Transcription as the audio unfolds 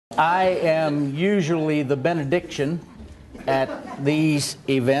I am usually the benediction at these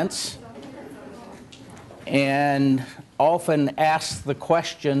events and often ask the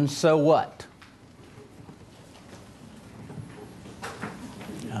question, so what?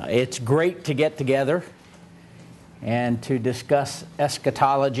 It's great to get together and to discuss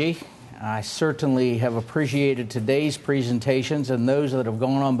eschatology. I certainly have appreciated today's presentations and those that have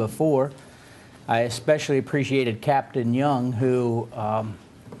gone on before. I especially appreciated Captain Young, who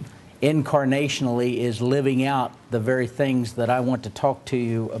incarnationally is living out the very things that I want to talk to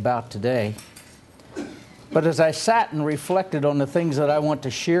you about today. But as I sat and reflected on the things that I want to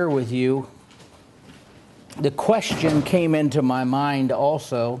share with you, the question came into my mind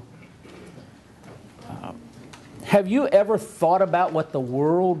also, have you ever thought about what the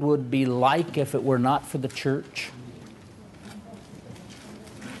world would be like if it were not for the church?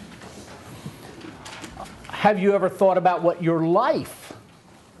 Have you ever thought about what your life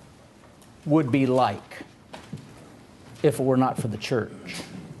would be like if it were not for the church?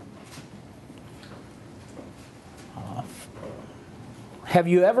 Have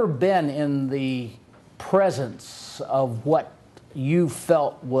you ever been in the presence of what you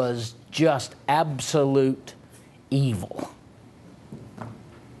felt was just absolute evil?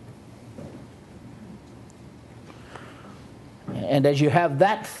 And as you have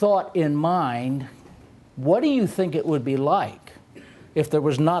that thought in mind, what do you think it would be like if there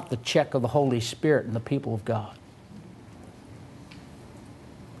was not the check of the Holy Spirit and the people of God?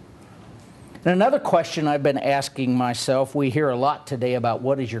 And another question I've been asking myself, we hear a lot today about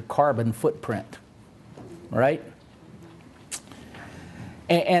what is your carbon footprint, right?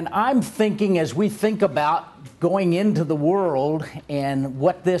 And I'm thinking, as we think about going into the world and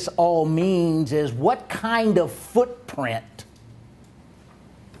what this all means, is what kind of footprint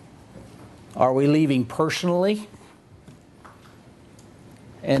are we leaving personally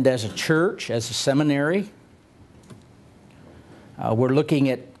and as a church, as a seminary? We're looking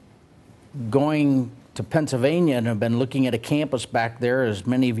at going to Pennsylvania and have been looking at a campus back there, as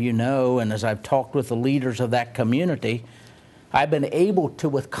many of you know, and as I've talked with the leaders of that community, I've been able to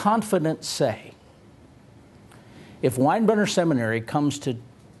with confidence say, if Winebrenner Seminary comes to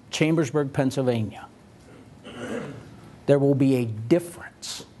Chambersburg, Pennsylvania, there will be a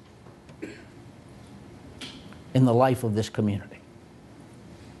difference in the life of this community.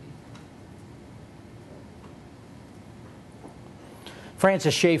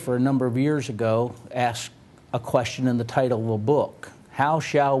 Francis Schaeffer, a number of years ago, asked a question in the title of a book, how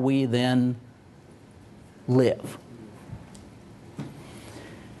shall we then live?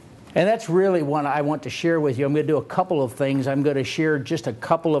 And that's really what I want to share with you. I'm going to do a couple of things. I'm going to share just a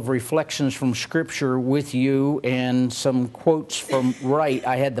couple of reflections from Scripture with you and some quotes from Wright.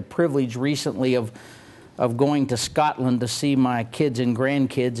 I had the privilege recently of going to Scotland to see my kids and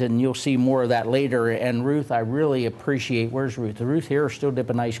grandkids, and you'll see more of that later. And Ruth, I really appreciate, where's Ruth? Is Ruth here or still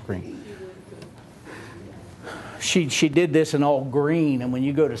dipping ice cream? She did this in all green, and when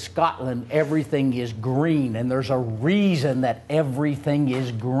you go to Scotland, everything is green, and there's a reason that everything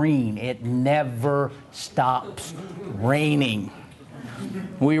is green. It never stops raining.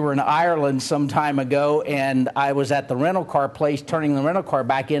 We were in Ireland some time ago, and I was at the rental car place turning the rental car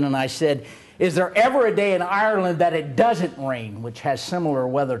back in, and I said, is there ever a day in Ireland that it doesn't rain, which has similar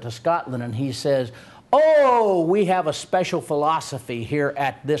weather to Scotland? And he says, oh, we have a special philosophy here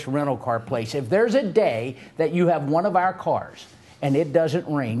at this rental car place. If there's a day that you have one of our cars and it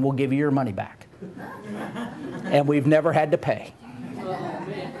doesn't rain, we'll give you your money back. And we've never had to pay.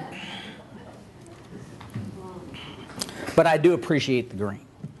 But I do appreciate the green.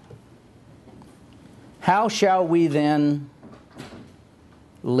 How shall we then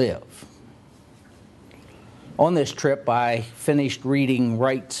live? On this trip, I finished reading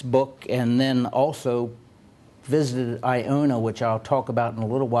Wright's book and then also visited Iona, which I'll talk about in a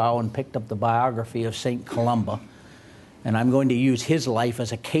little while, and picked up the biography of St. Columba. And I'm going to use his life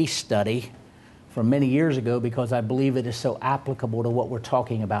as a case study from many years ago because I believe it is so applicable to what we're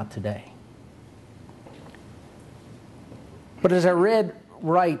talking about today. But as I read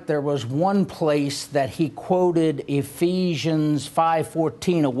Wright, there was one place that he quoted Ephesians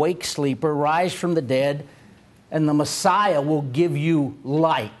 5:14, awake sleeper, rise from the dead, and the Messiah will give you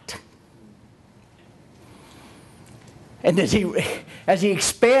light. And as he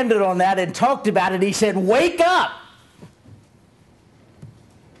expanded on that and talked about it, he said, wake up.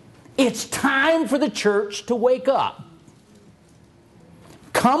 It's time for the church to wake up.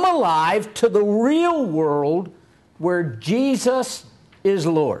 Come alive to the real world where Jesus is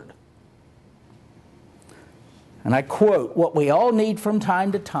Lord. And I quote, what we all need from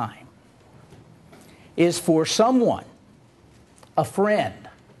time to time is for someone, a friend,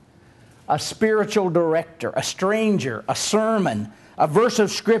 a spiritual director, a stranger, a sermon, a verse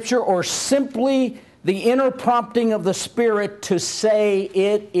of Scripture, or simply the inner prompting of the Spirit to say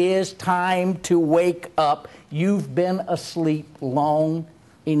it is time to wake up. You've been asleep long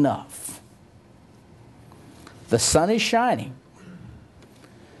enough. The sun is shining,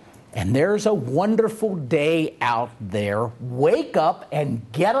 and there's a wonderful day out there. Wake up and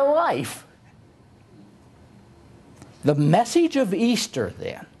get a life. The message of Easter,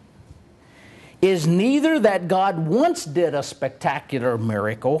 then, is neither that God once did a spectacular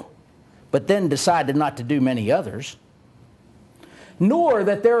miracle, but then decided not to do many others, nor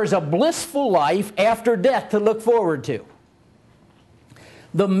that there is a blissful life after death to look forward to.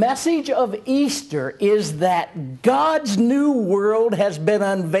 The message of Easter is that God's new world has been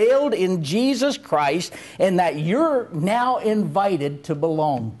unveiled in Jesus Christ, and that you're now invited to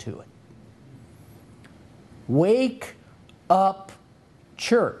belong to it. Wake up,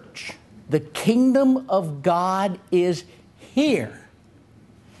 church. The kingdom of God is here.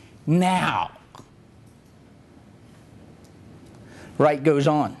 Now. Wright goes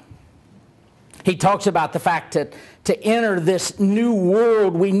on. He talks about the fact that to enter this new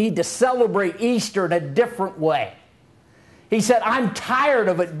world, we need to celebrate Easter in a different way. He said, I'm tired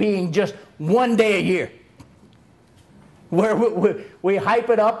of it being just one day a year, where we hype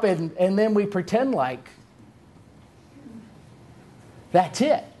it up and then we pretend like that's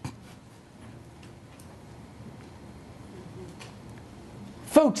it.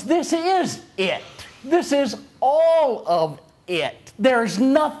 Folks, this is it. This is all of it. There's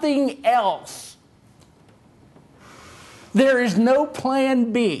nothing else. There is no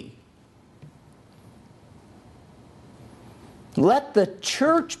plan B. Let the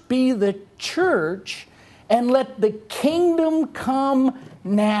church be the church, and let the kingdom come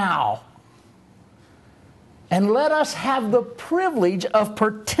now. And let us have the privilege of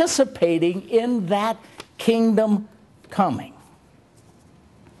participating in that kingdom coming.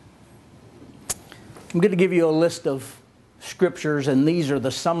 I'm going to give you a list of scriptures, and these are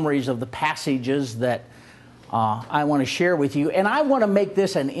the summaries of the passages that I want to share with you. And I want to make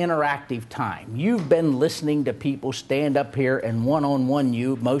this an interactive time. You've been listening to people stand up here and one-on-one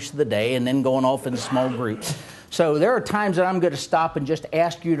you most of the day, and then going off in small groups. So there are times that I'm going to stop and just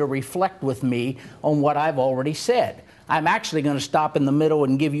ask you to reflect with me on what I've already said. I'm actually going to stop in the middle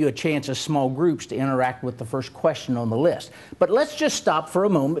and give you a chance as small groups to interact with the first question on the list. But let's just stop for a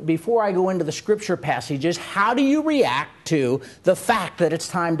moment before I go into the scripture passages. How do you react to the fact that it's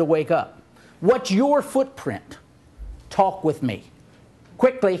time to wake up? What's your footprint? Talk with me.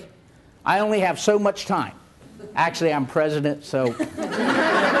 Quickly. I only have so much time. Actually, I'm president, so...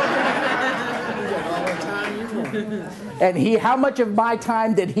 And how much of my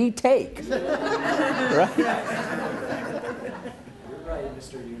time did he take? Right?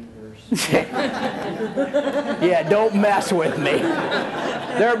 Mr. Universe. Yeah, don't mess with me.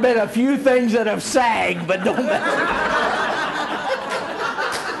 There have been a few things that have sagged, but don't mess with me.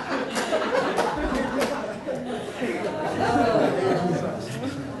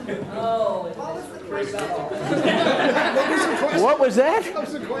 What was that? That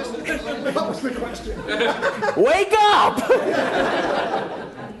was the question. That was the question. Wake up!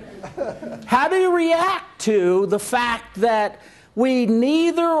 How do you react to the fact that we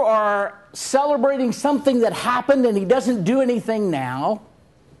neither are celebrating something that happened and he doesn't do anything now,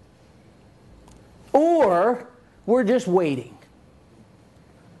 or we're just waiting?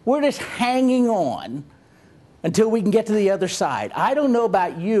 We're just hanging on until we can get to the other side. I don't know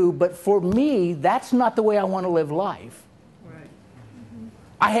about you, but for me, that's not the way I want to live life. Right.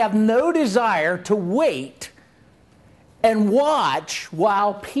 I have no desire to wait and watch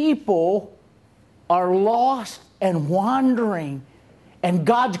while people are lost and wandering, and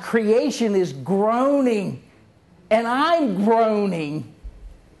God's creation is groaning, and I'm groaning.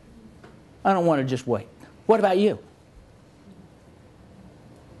 I don't want to just wait. What about you?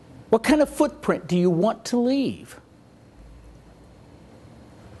 What kind of footprint do you want to leave?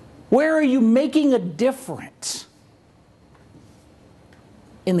 Where are you making a difference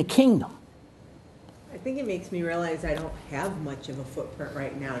in the kingdom? I think it makes me realize I don't have much of a footprint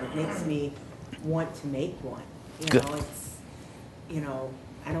right now. It makes me want to make one. Good.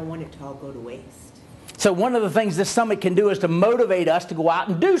 I don't want it to all go to waste. So one of the things this summit can do is to motivate us to go out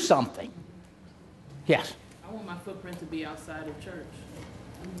and do something. Yes? I want my footprint to be outside of church,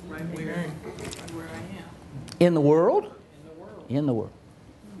 right where I am. In the world? In the world. In the world.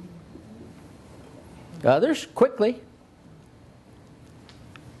 Others, quickly.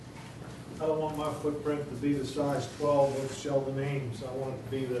 I don't want my footprint to be the size 12 of Sheldon Ames. I want it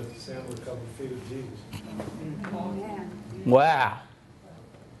to be the sandal covered feet of Jesus. Wow.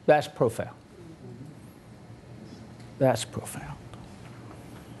 That's profound. That's profound.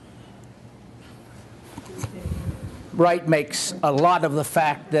 Wright makes a lot of the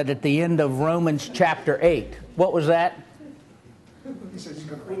fact that at the end of Romans chapter 8, what was that? He said you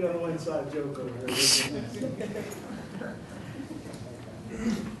can put a little inside joke over here.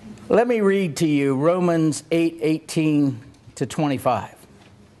 Let me read to you Romans 8:18 to 25.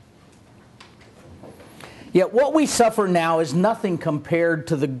 Yet what we suffer now is nothing compared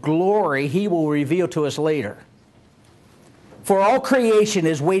to the glory he will reveal to us later. For all creation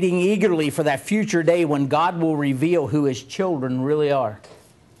is waiting eagerly for that future day when God will reveal who his children really are.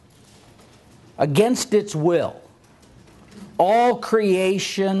 Against its will, all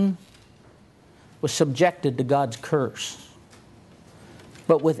creation was subjected to God's curse.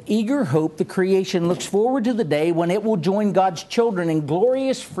 But with eager hope, the creation looks forward to the day when it will join God's children in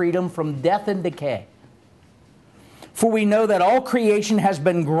glorious freedom from death and decay. For we know that all creation has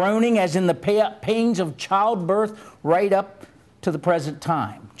been groaning as in the pains of childbirth right up to the present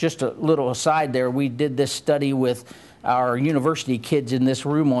time. Just a little aside there, we did this study with our university kids in this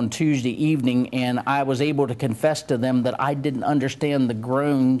room on Tuesday evening, and I was able to confess to them that I didn't understand the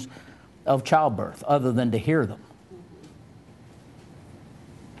groans of childbirth other than to hear them.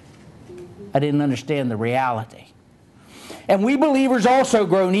 I didn't understand the reality. And we believers also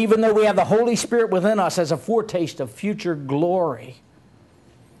groan, even though we have the Holy Spirit within us as a foretaste of future glory.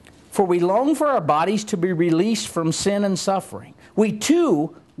 For we long for our bodies to be released from sin and suffering. We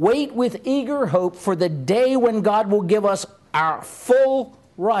too wait with eager hope for the day when God will give us our full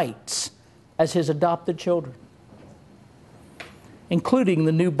rights as his adopted children, including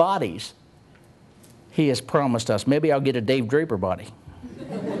the new bodies he has promised us. Maybe I'll get a Dave Draper body.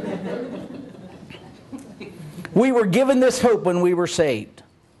 We were given this hope when we were saved.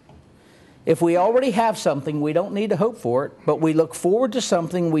 If we already have something, we don't need to hope for it, but we look forward to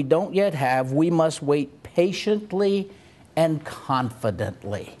something we don't yet have. We must wait patiently and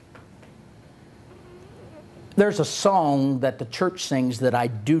confidently. There's a song that the church sings that I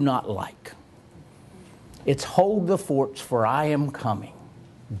do not like. It's "Hold the Forts, for I am coming.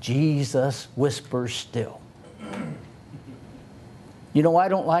 Jesus whispers still." You know why I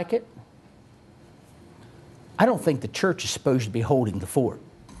don't like it? I don't think the church is supposed to be holding the fort.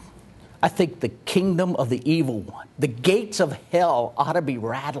 I think the kingdom of the evil one, the gates of hell, ought to be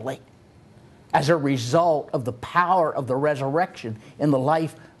rattling as a result of the power of the resurrection in the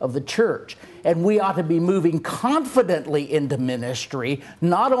life of the church. And we ought to be moving confidently into ministry,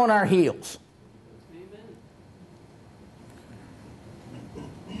 not on our heels.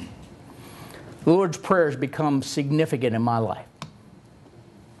 Amen. The Lord's Prayer has become significant in my life.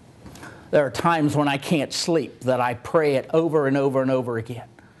 There are times when I can't sleep that I pray it over and over and over again.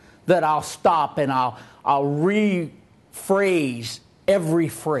 That I'll stop and I'll rephrase every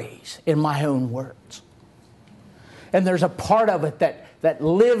phrase in my own words. And there's a part of it that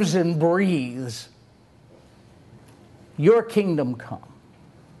lives and breathes. Your kingdom come.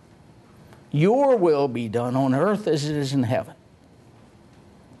 Your will be done on earth as it is in heaven.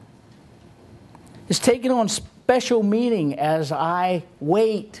 It's taken on special meaning as I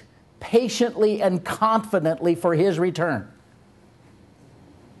wait patiently and confidently for his return.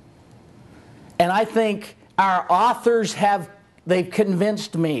 And I think our authors they've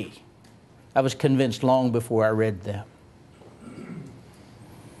convinced me. I was convinced long before I read them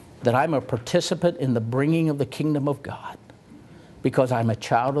that I'm a participant in the bringing of the kingdom of God because I'm a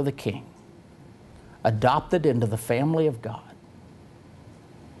child of the King, adopted into the family of God,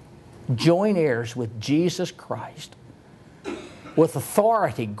 joint heirs with Jesus Christ, with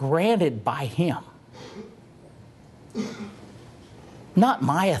authority granted by him. Not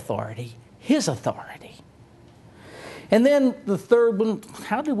my authority, his authority. And then the third one,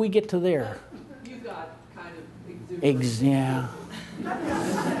 how did we get to there? You got kind of exuberant. Yeah.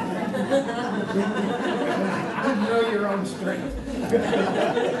 Know your own strength.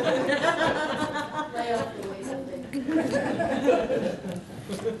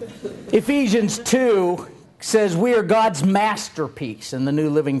 Ephesians 2 says we are God's masterpiece in the New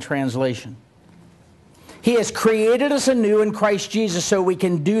Living Translation. He has created us anew in Christ Jesus so we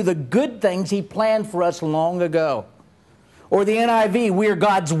can do the good things he planned for us long ago. Or the NIV, we are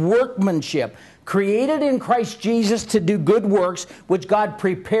God's workmanship, created in Christ Jesus to do good works, which God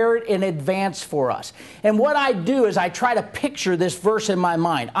prepared in advance for us. And what I do is I try to picture this verse in my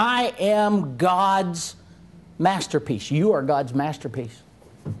mind. I am God's masterpiece. You are God's masterpiece.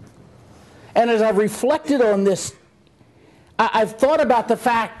 And as I've reflected on this, I've thought about the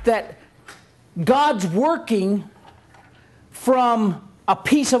fact that God's working from a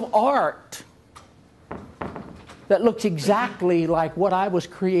piece of art that looks exactly like what I was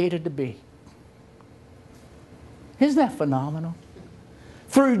created to be. Isn't that phenomenal?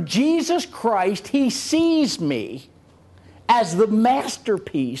 Through Jesus Christ, He sees me as the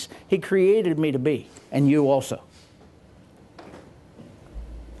masterpiece He created me to be, and you also.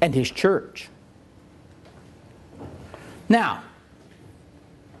 And His church. Now,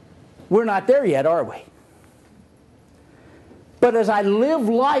 we're not there yet, are we? But as I live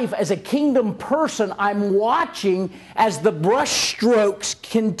life as a kingdom person, I'm watching as the brush strokes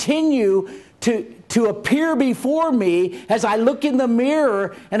continue to appear before me. As I look in the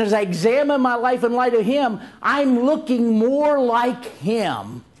mirror and as I examine my life in light of Him, I'm looking more like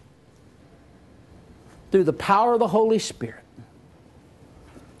Him through the power of the Holy Spirit,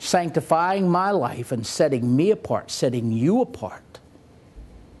 sanctifying my life and setting me apart, setting you apart,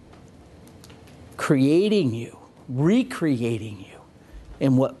 creating you, recreating you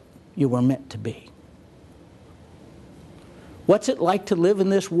in what you were meant to be. What's it like to live in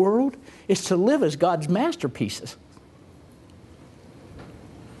this world? It's to live as God's masterpieces.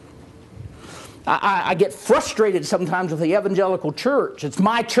 I get frustrated sometimes with the evangelical church. It's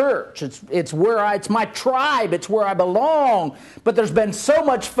my church. It's my tribe. It's where I belong. But there's been so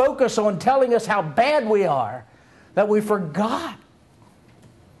much focus on telling us how bad we are that we forgot,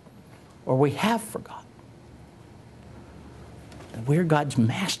 or we have forgotten, that we're God's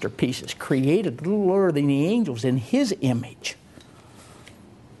masterpieces, created a little lower than the angels in His image.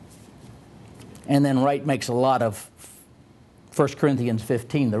 And then Wright makes a lot of 1 Corinthians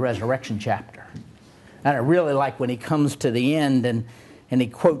 15, the resurrection chapter. And I really like when he comes to the end and he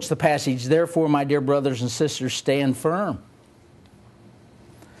quotes the passage, "Therefore, my dear brothers and sisters, stand firm.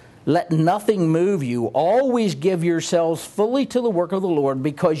 Let nothing move you. Always give yourselves fully to the work of the Lord,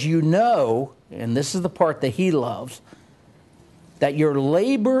 because you know," and this is the part that he loves, "that your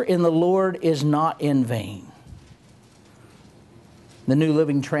labor in the Lord is not in vain." The New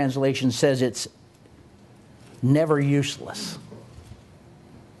Living Translation says it's never useless.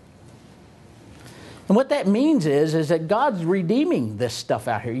 And what that means is that God's redeeming this stuff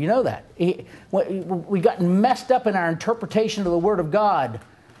out here. You know that. We got messed up in our interpretation of the Word of God.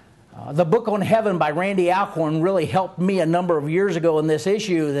 The book on heaven by Randy Alcorn really helped me a number of years ago in this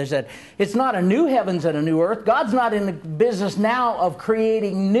issue. Is that it's not a new heavens and a new earth. God's not in the business now of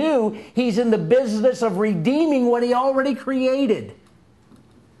creating new. He's in the business of redeeming what He already created.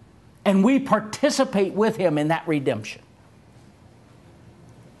 And we participate with Him in that redemption.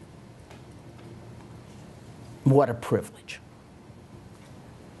 What a privilege.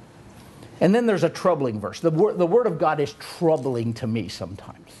 And then there's a troubling verse. The Word of God is troubling to me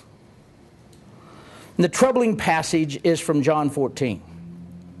sometimes. And the troubling passage is from John 14.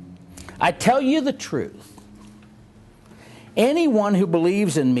 "I tell you the truth. Anyone who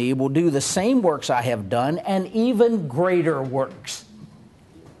believes in me will do the same works I have done, and even greater works."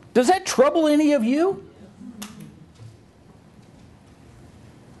 Does that trouble any of you?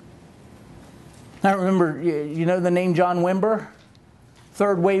 I remember, you know the name John Wimber?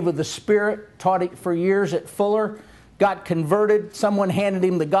 Third wave of the Spirit, taught it for years at Fuller, got converted. Someone handed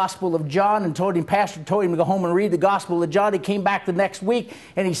him the Gospel of John and pastor told him to go home and read the Gospel of John. He came back the next week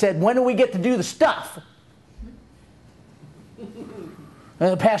and he said, "When do we get to do the stuff?"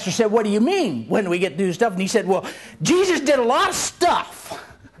 And the pastor said, "What do you mean, when do we get to do the stuff?" And he said, "Well, Jesus did a lot of stuff."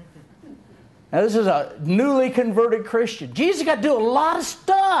 Now, this is a newly converted Christian. Jesus got to do a lot of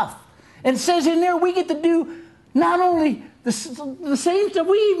stuff. And it says in there we get to do not only the same stuff,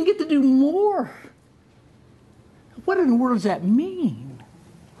 we even get to do more. What in the world does that mean?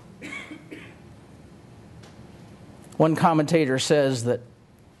 One commentator says that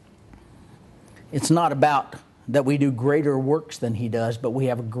it's not about that we do greater works than He does, but we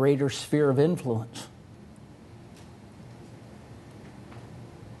have a greater sphere of influence.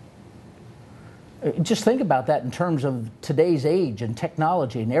 Just think about that in terms of today's age and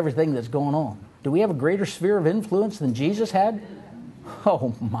technology and everything that's going on. Do we have a greater sphere of influence than Jesus had?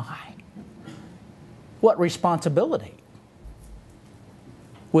 Oh my. What responsibility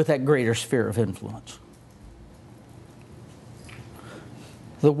with that greater sphere of influence.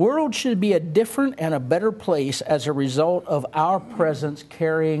 The world should be a different and a better place as a result of our presence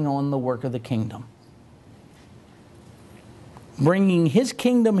carrying on the work of the kingdom. Bringing His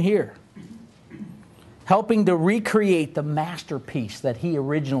kingdom here. Helping to recreate the masterpiece that He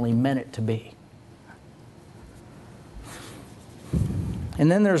originally meant it to be. And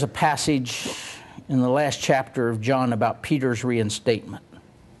then there's a passage in the last chapter of John about Peter's reinstatement.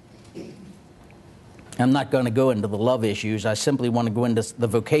 I'm not going to go into the love issues. I simply want to go into the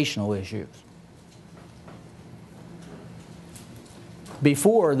vocational issues.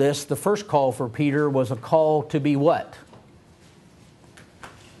 Before this, the first call for Peter was a call to be what?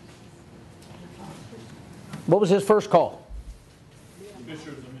 What was his first call? Fishers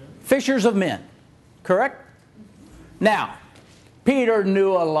of men. Fishers of men. Correct? Now, Peter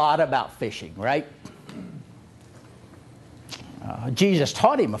knew a lot about fishing, right? Jesus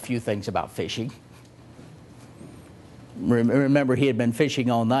taught him a few things about fishing. Remember, he had been fishing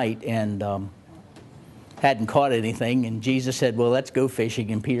all night and hadn't caught anything. And Jesus said, well, let's go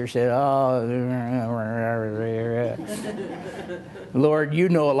fishing. And Peter said, oh, Lord, you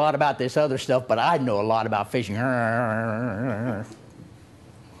know a lot about this other stuff, but I know a lot about fishing.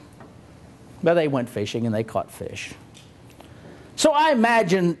 But they went fishing and they caught fish. So I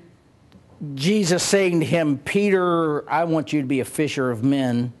imagine Jesus saying to him, Peter, I want you to be a fisher of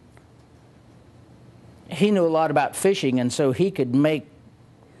men. He knew a lot about fishing, and so he could make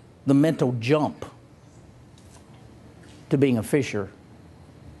the mental jump to being a fisher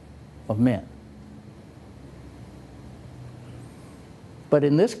of men. But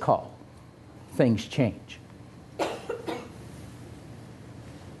in this call, things change.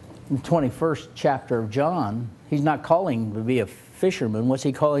 In the 21st chapter of John, he's not calling him to be a fisherman. What's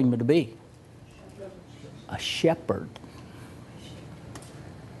he calling him to be? A shepherd.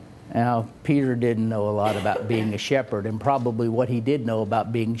 Now, Peter didn't know a lot about being a shepherd, and probably what he did know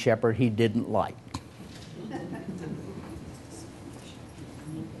about being a shepherd he didn't like.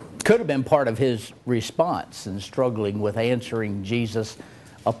 Could have been part of his response in struggling with answering Jesus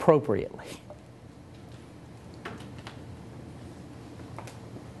appropriately.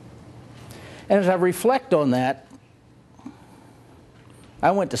 And as I reflect on that,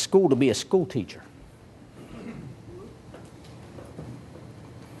 I went to school to be a school teacher.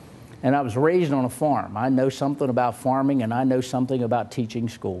 And I was raised on a farm. I know something about farming, and I know something about teaching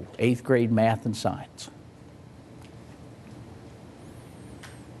school, 8th grade math and science.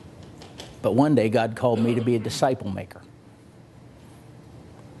 But one day God called me to be a disciple maker.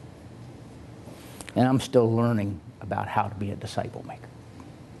 And I'm still learning about how to be a disciple maker.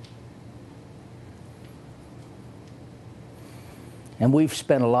 And we've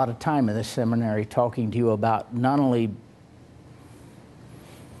spent a lot of time in this seminary talking to you about not only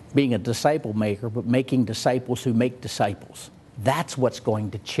being a disciple maker, but making disciples who make disciples. That's what's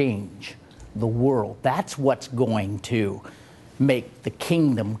going to change the world. That's what's going to make the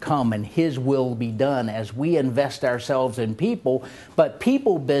kingdom come and His will be done as we invest ourselves in people. But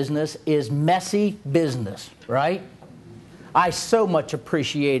people business is messy business, right? I so much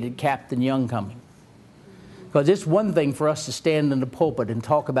appreciated Captain Young coming. Because it's one thing for us to stand in the pulpit and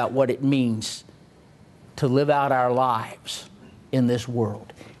talk about what it means to live out our lives in this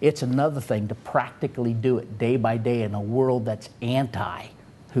world. It's another thing to practically do it day by day in a world that's anti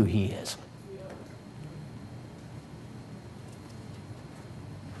who He is.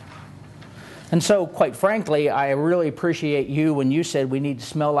 And so, quite frankly, I really appreciate you when you said we need to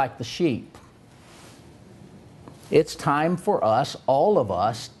smell like the sheep. It's time for us, all of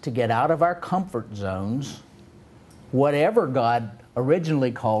us, to get out of our comfort zones, whatever God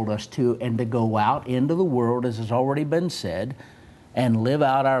originally called us to, and to go out into the world, as has already been said, and live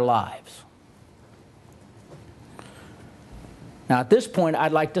out our lives. Now, at this point,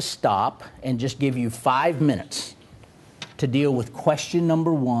 I'd like to stop and just give you 5 minutes to deal with question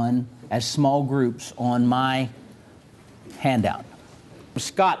number 1 as small groups on my handout.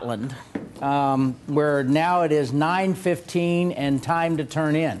 Scotland, where now it is 9:15 and time to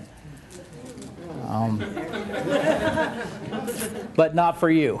turn in. But not for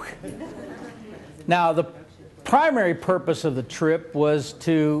you. Now, the primary purpose of the trip was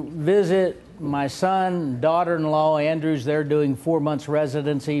to visit my son and daughter-in-law, Andrews. They're doing 4 months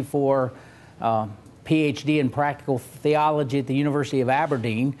residency for PhD in practical theology at the University of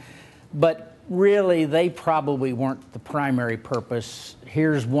Aberdeen. But really, they probably weren't the primary purpose.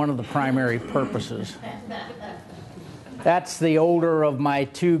 Here's one of the primary purposes. That's the older of my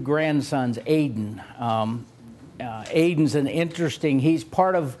 2 grandsons, Aiden. Aiden's an interesting, he's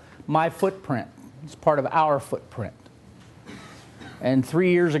part of my footprint. It's part of our footprint. And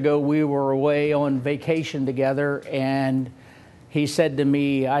 3 years ago, we were away on vacation together, and he said to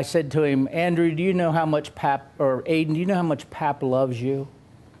me, I said to him, Andrew, do you know how much Aiden, do you know how much Pap loves you?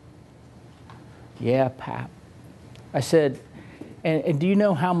 Yeah, Pap. I said, and do you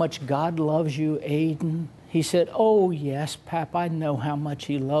know how much God loves you, Aiden? He said, oh, yes, Pap, I know how much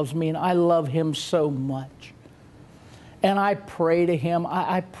He loves me, and I love Him so much. And I pray to Him.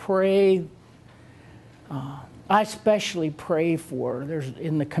 I pray, I especially pray for,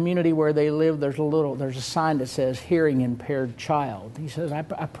 in the community where they live, there's a sign that says hearing impaired child. He says, I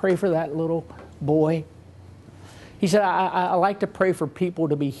pray for that little boy. He said, I like to pray for people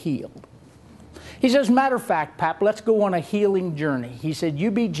to be healed. He said, as a matter of fact, Pap, let's go on a healing journey. He said, you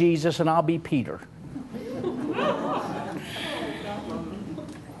be Jesus and I'll be Peter.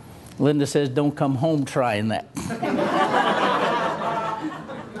 Linda says, don't come home trying that.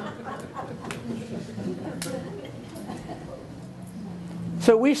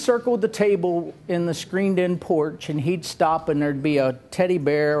 So we circled the table in the screened-in porch, and he'd stop, and there'd be a teddy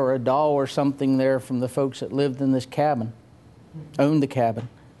bear or a doll or something there from the folks that lived in this cabin, owned the cabin.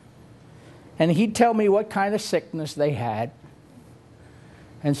 And he'd tell me what kind of sickness they had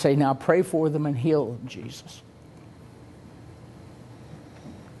and say, now pray for them and heal them, Jesus.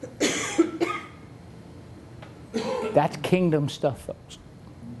 That's kingdom stuff, folks.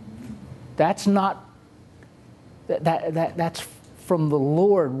 That's not, that's from the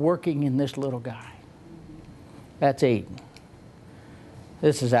Lord working in this little guy. That's Aiden.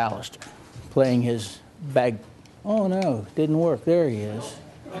 This is Alistair playing his bag. Oh no, didn't work. There he is.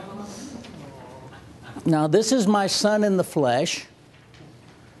 Now this is my son in the flesh.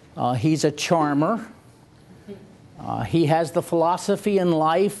 He's a charmer. He has the philosophy in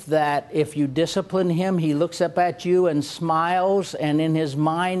life that if you discipline him, he looks up at you and smiles, and in his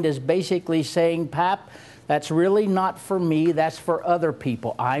mind is basically saying, Pap, that's really not for me, that's for other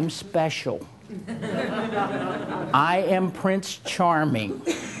people. I'm special. I am Prince Charming.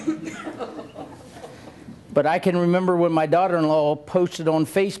 But I can remember when my daughter-in-law posted on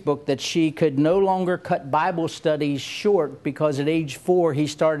Facebook that she could no longer cut Bible studies short because at age 4 he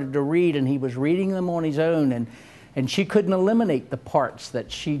started to read, and he was reading them on his own, and she couldn't eliminate the parts that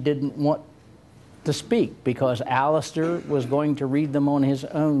she didn't want to speak because Alistair was going to read them on his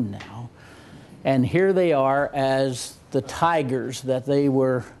own now. And here they are as the tigers that they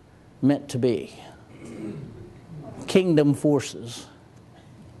were meant to be. Kingdom forces.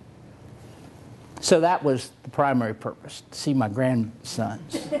 So that was the primary purpose, to see my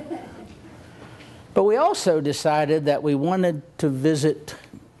grandsons. But we also decided that we wanted to visit,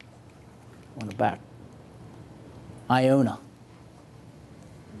 on the back, Iona.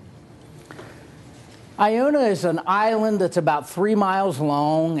 Iona is an island that's about 3 miles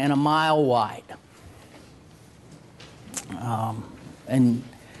long and 1 mile wide. And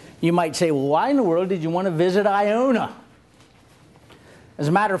you might say, well, why in the world did you want to visit Iona? As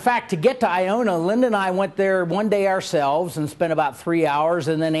a matter of fact, to get to Iona, Linda and I went there one day ourselves and spent about 3 hours,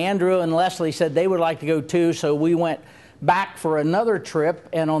 and then Andrew and Leslie said they would like to go too, so we went back for another trip,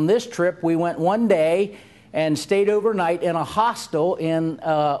 and on this trip we went one day and stayed overnight in a hostel in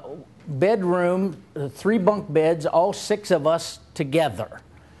a bedroom, 3 bunk beds, all 6 of us together.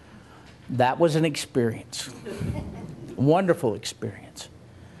 That was an experience. Wonderful experience.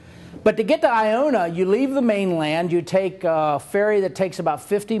 But to get to Iona, you leave the mainland, you take a ferry that takes about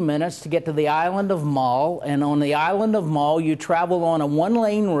 50 minutes to get to the island of Mull, and on the island of Mull you travel on a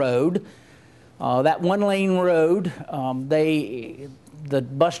 1-lane road. That 1-lane road, the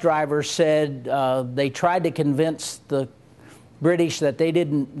bus driver said they tried to convince the British that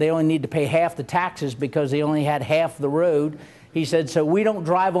they only need to pay half the taxes because they only had half the road. He said, so we don't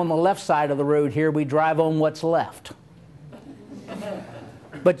drive on the left side of the road here, we drive on what's left.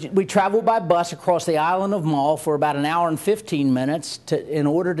 But we traveled by bus across the island of Mull for about 1 hour and 15 minutes in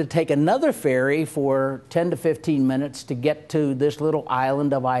order to take another ferry for 10 to 15 minutes to get to this little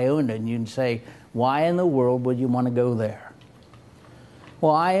island of Iona. And you can say, why in the world would you want to go there?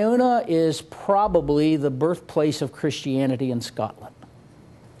 Well, Iona is probably the birthplace of Christianity in Scotland.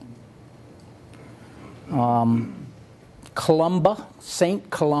 Columba, St.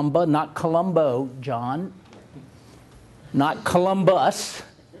 Columba, not Columbo, John, not Columbus,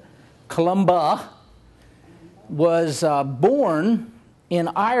 Columba, was born in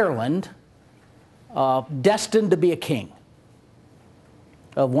Ireland, destined to be a king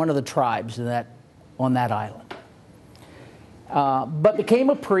of one of the tribes on that island. But became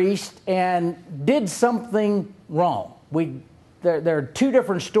a priest and did something wrong. There are 2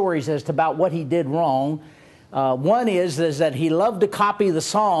 different stories as to about what he did wrong. One is that he loved to copy the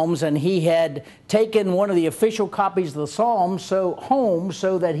Psalms, and he had taken one of the official copies of the Psalms home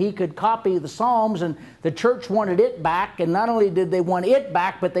so that he could copy the Psalms, and the church wanted it back, and not only did they want it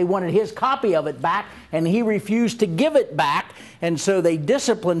back, but they wanted his copy of it back, and he refused to give it back, and so they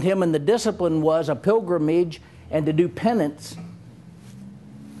disciplined him, and the discipline was a pilgrimage and to do penance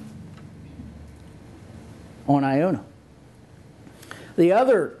on Iona. The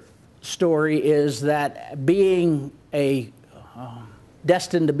other story is that being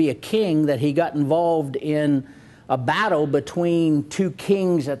destined to be a king, that he got involved in a battle between 2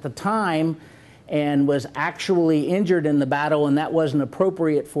 kings at the time, and was actually injured in the battle, and that wasn't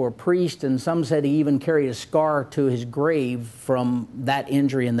appropriate for a priest, and some said he even carried a scar to his grave from that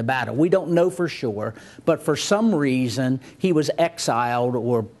injury in the battle. We don't know for sure, but for some reason he was exiled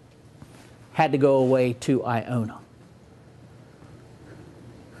or had to go away to Iona.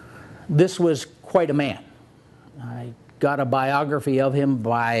 This was quite a man. I got a biography of him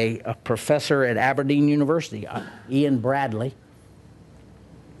by a professor at Aberdeen University, Ian Bradley,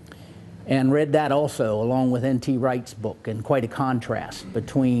 and read that also along with N.T. Wright's book, and quite a contrast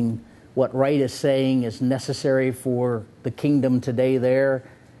between what Wright is saying is necessary for the kingdom today there,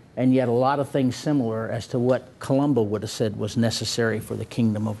 and yet a lot of things similar as to what Columba would have said was necessary for the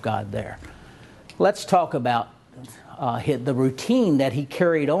kingdom of God there. Let's talk about the routine that he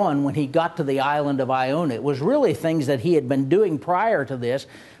carried on when he got to the island of Iona. It was really things that he had been doing prior to this,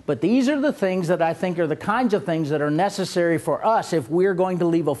 but these are the things that I think are the kinds of things that are necessary for us if we're going to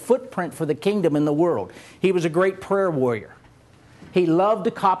leave a footprint for the kingdom in the world. He was a great prayer warrior. He loved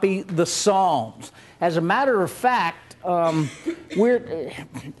to copy the Psalms. As a matter of fact,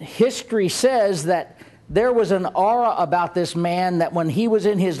 history says that there was an aura about this man that when he was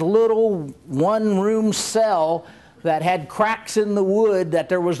in his little one-room cell that had cracks in the wood, that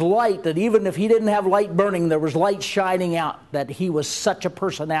there was light, that even if he didn't have light burning, there was light shining out, that he was such a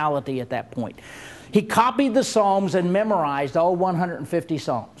personality at that point. He copied the Psalms and memorized all 150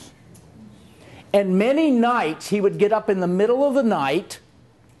 Psalms. And many nights he would get up in the middle of the night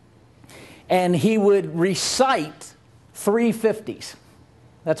and he would recite 350s.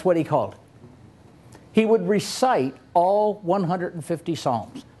 That's what he called it. He would recite all 150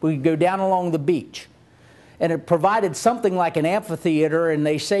 Psalms. We could go down along the beach. And it provided something like an amphitheater, and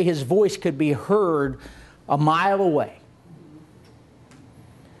they say his voice could be heard a mile away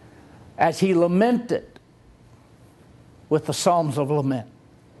as he lamented with the Psalms of Lament,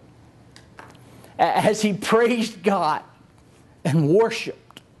 as he praised God and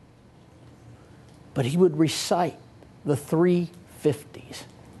worshiped. But he would recite the 350s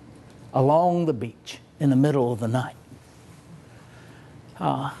along the beach in the middle of the night.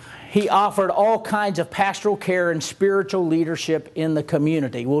 He offered all kinds of pastoral care and spiritual leadership in the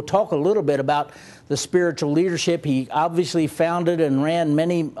community. We'll talk a little bit about the spiritual leadership. He obviously founded and ran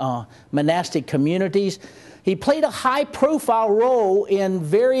many monastic communities. He played a high-profile role in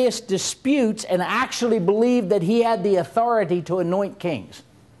various disputes and actually believed that he had the authority to anoint kings.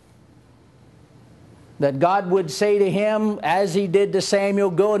 That God would say to him, as he did to Samuel,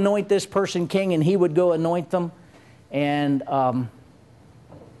 go anoint this person king, and he would go anoint them, and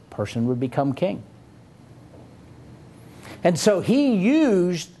person would become king. And so he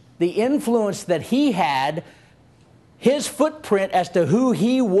used the influence that he had, his footprint as to who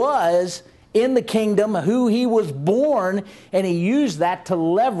he was in the kingdom, who he was born, and he used that to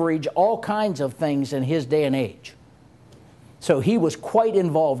leverage all kinds of things in his day and age. So he was quite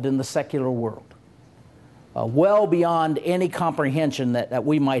involved in the secular world. Well beyond any comprehension that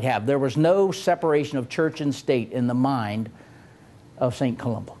we might have. There was no separation of church and state in the mind of St.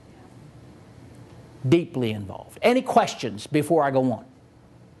 Columba. Deeply involved. Any questions before I go on?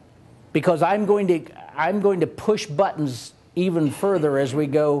 Because I'm going to push buttons even further as we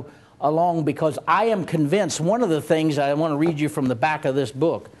go along, because I am convinced one of the things I want to read you from the back of this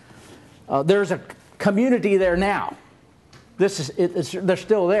book. There's a community there now. They're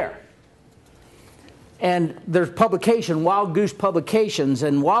still there. And there's publication, Wild Goose Publications,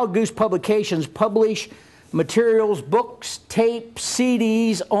 and Wild Goose Publications publish materials, books, tapes,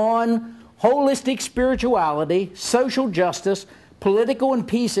 CDs on holistic spirituality, social justice, political and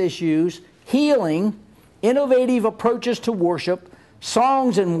peace issues, healing, innovative approaches to worship,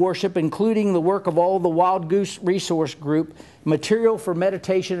 songs in worship, including the work of all the Wild Goose Resource Group, material for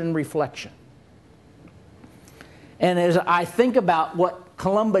meditation and reflection. And as I think about what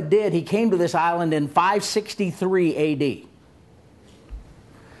Columba did, he came to this island in 563 A.D.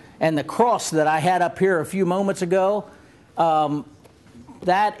 And the cross that I had up here a few moments ago,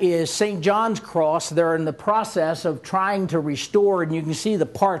 that is St. John's cross. They're in the process of trying to restore, and you can see the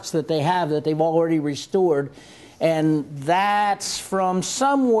parts that they have that they've already restored. And that's from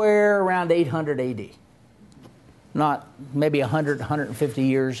somewhere around 800 A.D. Not maybe 100, 150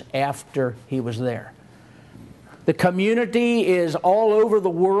 years after he was there. The community is all over the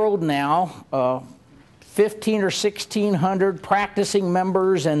world now. 15 or 1,600 practicing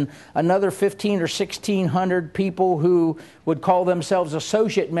members and another 15 or 1,600 people who would call themselves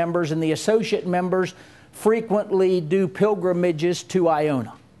associate members, and the associate members frequently do pilgrimages to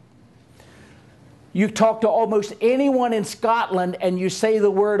Iona. You talk to almost anyone in Scotland and you say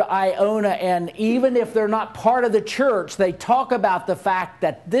the word Iona, and even if they're not part of the church, they talk about the fact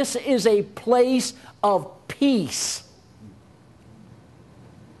that this is a place of peace.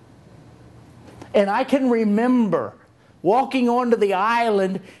 And I can remember walking onto the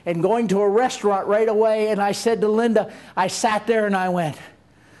island and going to a restaurant right away, and I said to Linda, I sat there and I went,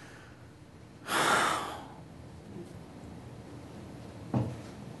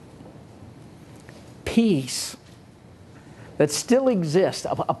 peace that still exists,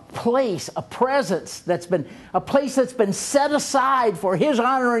 a place, a presence that's been, a place that's been set aside for His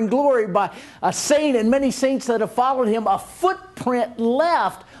honor and glory by a saint and many saints that have followed Him, a footprint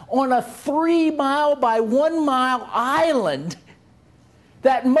left on a 3-mile by 1-mile island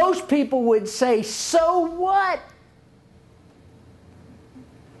that most people would say, so what?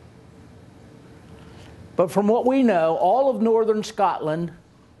 But from what we know, all of northern Scotland,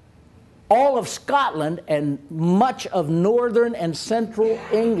 all of Scotland and much of northern and central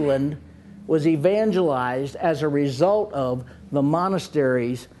England was evangelized as a result of the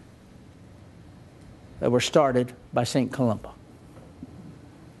monasteries that were started by St. Columba.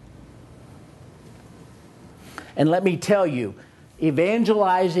 And let me tell you,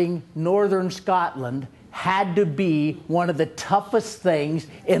 evangelizing northern Scotland had to be one of the toughest things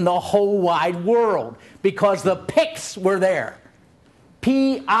in the whole wide world because the Picts were there.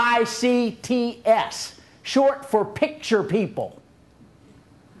 P-I-C-T-S, short for picture people.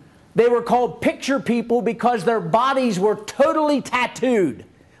 They were called picture people because their bodies were totally tattooed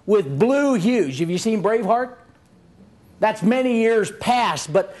with blue hues. Have you seen Braveheart? That's many years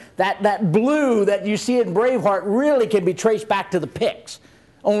past, but that blue that you see in Braveheart really can be traced back to the Picts.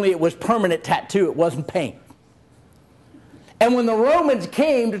 Only it was permanent tattoo, it wasn't paint. And when the Romans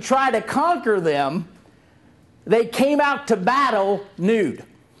came to try to conquer them, they came out to battle nude.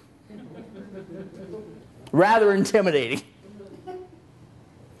 Rather intimidating.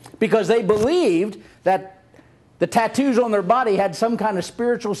 Because they believed that the tattoos on their body had some kind of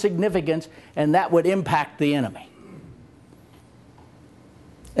spiritual significance and that would impact the enemy.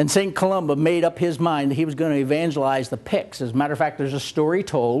 And St. Columba made up his mind that he was going to evangelize the Picts. As a matter of fact, there's a story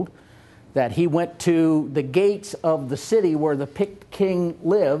told that he went to the gates of the city where the Pict king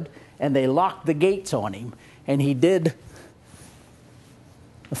lived, and they locked the gates on him. And he did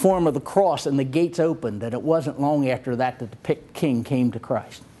the form of the cross, and the gates opened. And it wasn't long after that that the Pict king came to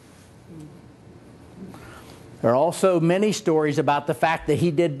Christ. There are also many stories about the fact that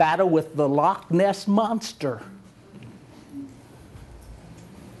he did battle with the Loch Ness Monster.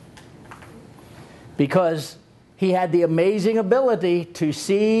 Because he had the amazing ability to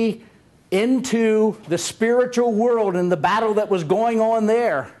see into the spiritual world and the battle that was going on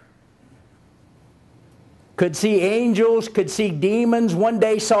there. Could see angels, could see demons. One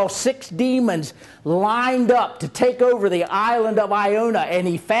day saw 6 demons lined up to take over the island of Iona, and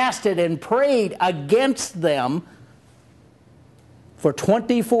he fasted and prayed against them for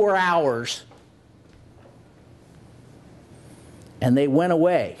 24 hours. And they went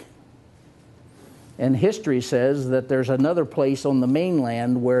away. And history says that there's another place on the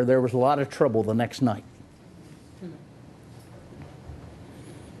mainland where there was a lot of trouble the next night.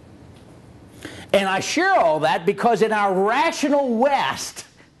 And I share all that because in our rational West,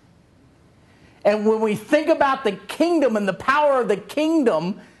 and when we think about the kingdom and the power of the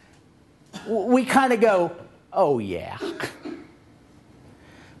kingdom, we kind of go, oh yeah.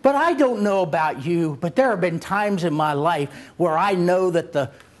 But I don't know about you, but there have been times in my life where I know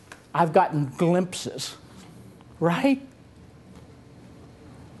that I've gotten glimpses, right?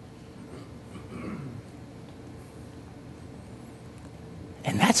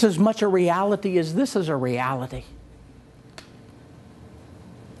 And that's as much a reality as this is a reality.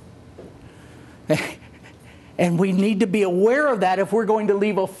 And we need to be aware of that if we're going to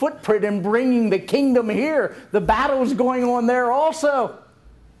leave a footprint in bringing the kingdom here. The battle's going on there also.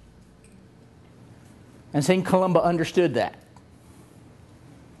 And St. Columba understood that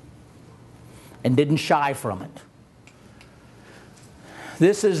and didn't shy from it.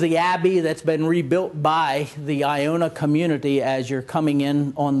 This is the abbey that's been rebuilt by the Iona community as you're coming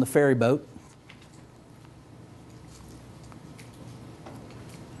in on the ferry boat.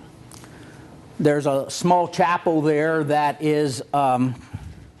 There's a small chapel there that is not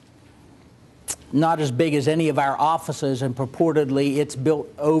as big as any of our offices, and purportedly it's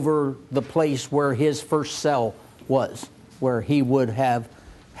built over the place where his first cell was, where he would have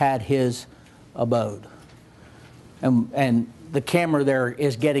had his abode. And the camera there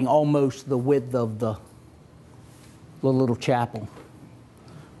is getting almost the width of the little chapel.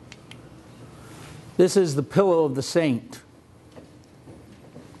 This is the pillow of the saint.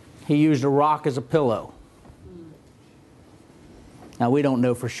 he used a rock as a pillow. Now, we don't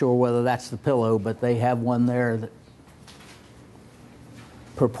know for sure whether that's the pillow, but they have one there that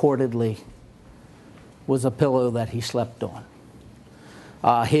purportedly was a pillow that he slept on.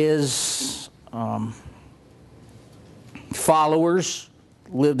 His followers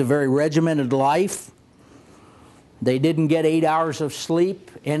lived a very regimented life. They didn't get 8 hours of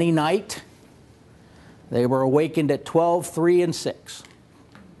sleep any night. They were awakened at 12, 3, and 6.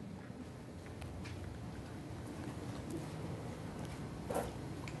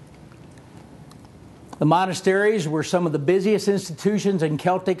 The monasteries were some of the busiest institutions in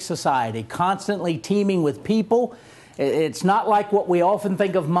Celtic society, constantly teeming with people. It's not like what we often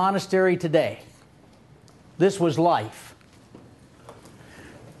think of monastery today. This was life.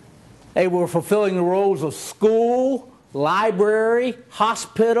 They were fulfilling the roles of school, library,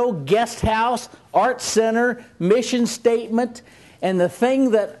 hospital, guest house, art center, mission statement. And the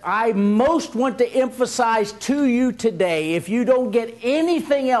thing that I most want to emphasize to you today, if you don't get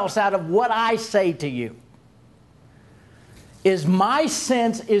anything else out of what I say to you, is my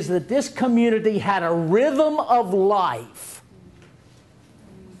sense is that this community had a rhythm of life.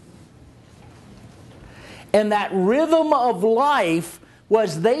 And that rhythm of life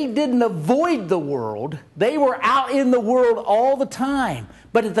was they didn't avoid the world. They were out in the world all the time.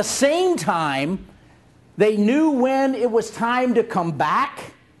 But at the same time, they knew when it was time to come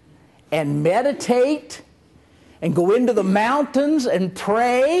back and meditate and go into the mountains and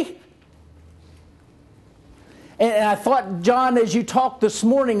pray. And I thought, John, as you talked this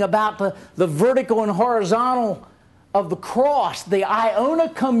morning about the vertical and horizontal of the cross, the Iona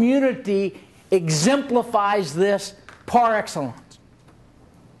community exemplifies this par excellence.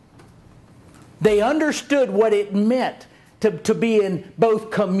 They understood what it meant to be in both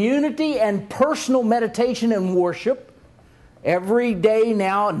community and personal meditation and worship. Every day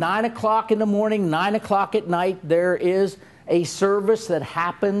now, 9 o'clock in the morning, 9 o'clock at night, there is a service that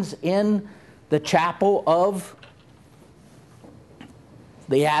happens in the chapel of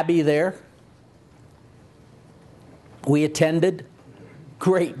the Abbey there. We attended.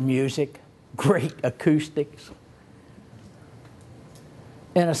 Great music, great acoustics,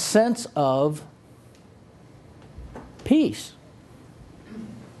 and a sense of peace.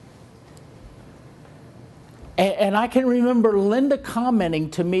 And I can remember Linda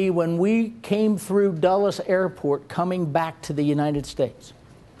commenting to me when we came through Dulles Airport coming back to the United States.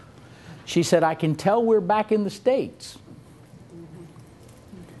 She said, I can tell we're back in the States.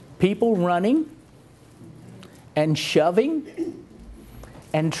 People running and shoving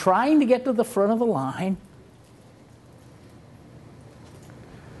and trying to get to the front of the line.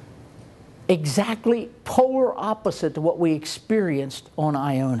 Exactly polar opposite to what we experienced on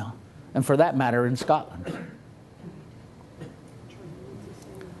Iona, and for that matter in Scotland.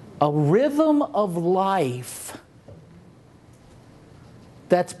 A rhythm of life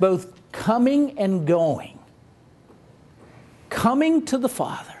that's both coming and going, coming to the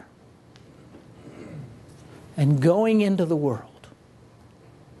Father and going into the world.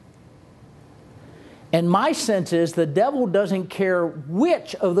 And my sense is the devil doesn't care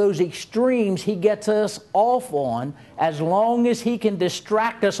which of those extremes he gets us off on, as long as he can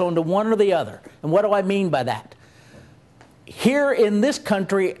distract us onto one or the other. And what do I mean by that? Here in this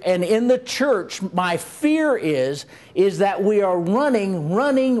country and in the church, my fear is that we are running,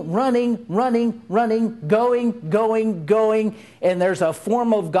 going, and there's a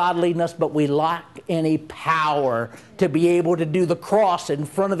form of godliness, but we lack any power to be able to do the cross in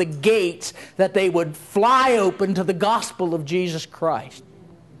front of the gates, that they would fly open to the gospel of Jesus Christ.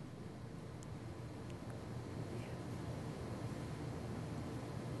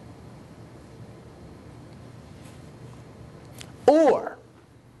 Or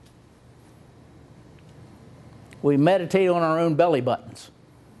we meditate on our own belly buttons.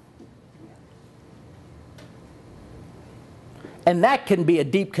 And that can be a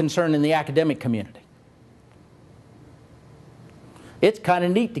deep concern in the academic community. It's kind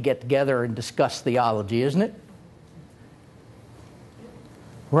of neat to get together and discuss theology, isn't it?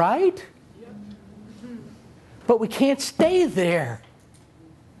 Right? But we can't stay there.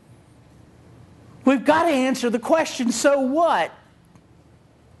 We've got to answer the question, so what?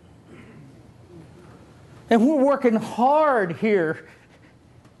 And we're working hard here,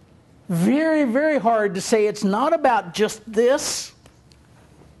 very, very hard, to say it's not about just this.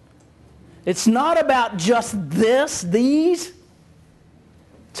 It's not about just these.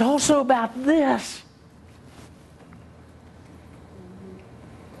 It's also about this.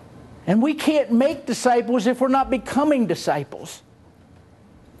 And we can't make disciples if we're not becoming disciples.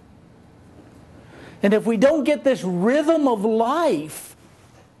 And if we don't get this rhythm of life,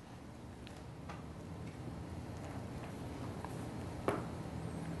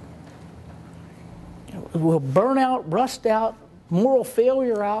 will burn out, rust out, moral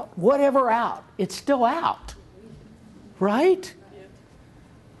failure out, whatever out. It's still out. Right?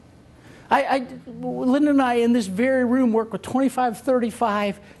 Linda and I in this very room work with 25,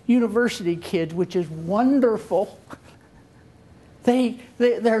 35 university kids, which is wonderful.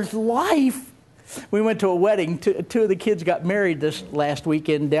 There's life. We went to a wedding. Two of the kids got married this last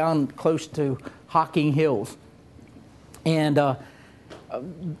weekend down close to Hocking Hills. And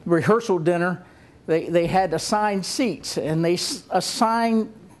rehearsal dinner, they had assigned seats, and they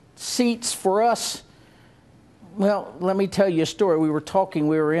assigned seats for us. Well, let me tell you a story. We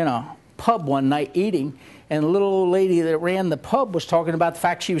were in a pub one night eating, and the little old lady that ran the pub was talking about the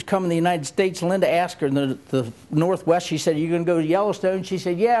fact she was coming to the United States. Linda asked her in the Northwest, she said, "Are you going to go to Yellowstone?" She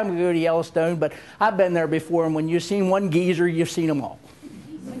said, "Yeah, I'm going to go to Yellowstone, but I've been there before, and when you've seen one geezer, you've seen them all."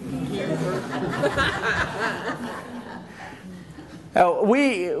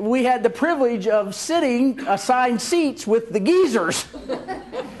 We had the privilege of sitting assigned seats with the geezers.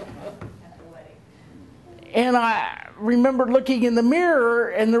 And I remember looking in the mirror,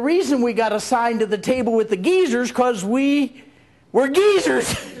 and the reason we got assigned to the table with the geezers because we were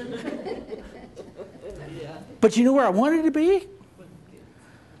geezers. But you know where I wanted to be?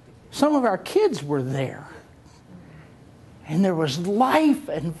 Some of our kids were there. And there was life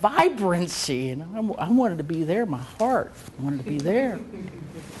and vibrancy, and I wanted to be there. My heart wanted to be there.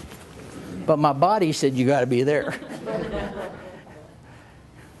 But my body said, "You got to be there."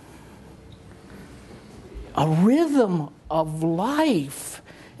 A rhythm of life.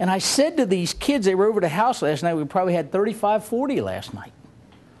 And I said to these kids, they were over at the house last night, we probably had 35, 40 last night,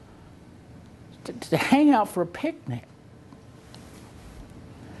 to hang out for a picnic.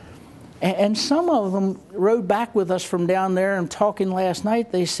 And some of them rode back with us from down there and talking last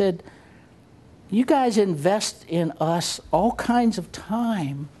night. They said, "You guys invest in us all kinds of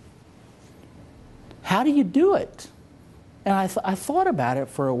time. How do you do it?" And I thought about it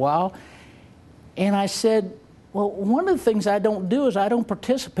for a while. And I said, well, one of the things I don't do is I don't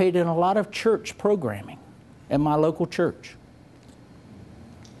participate in a lot of church programming at my local church.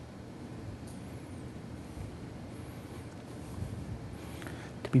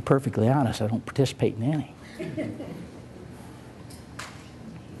 To be perfectly honest, I don't participate in any.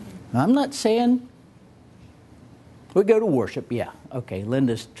 I'm not saying we go to worship. Yeah, okay,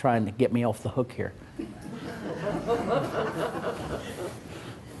 Linda's trying to get me off the hook here.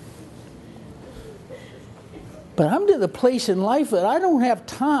 But I'm to the place in life that I don't have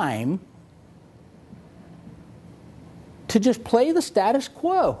time to just play the status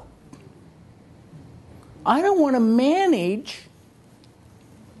quo. I don't want to manage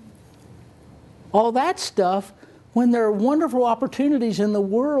all that stuff when there are wonderful opportunities in the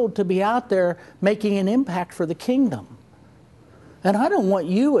world to be out there making an impact for the kingdom. And I don't want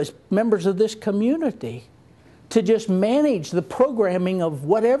you as members of this community to just manage the programming of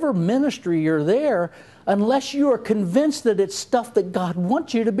whatever ministry you're there unless you are convinced that it's stuff that God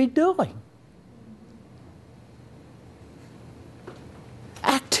wants you to be doing.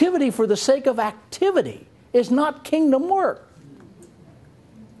 Activity for the sake of activity is not kingdom work.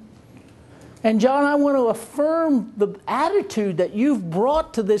 And John, I want to affirm the attitude that you've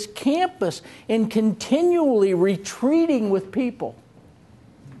brought to this campus in continually retreating with people.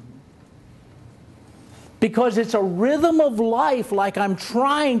 Because it's a rhythm of life like I'm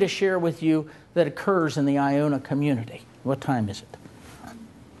trying to share with you that occurs in the Iona community. What time is it?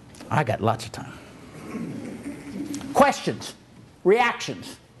 I got lots of time. Questions?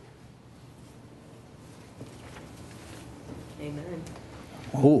 Reactions? Amen.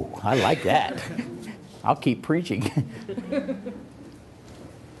 Oh, I like that. I'll keep preaching. How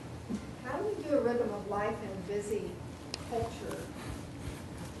do we do a rhythm of life in a busy culture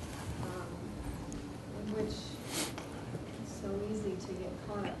in which it's so easy to get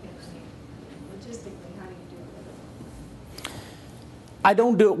caught up in? Logistically, how do you do it? I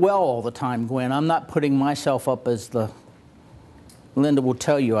don't do it well all the time, Gwen. I'm not putting myself up as the... Linda will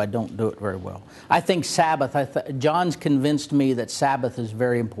tell you I don't do it very well. I think Sabbath, John's convinced me that Sabbath is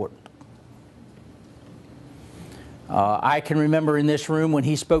very important. I can remember in this room when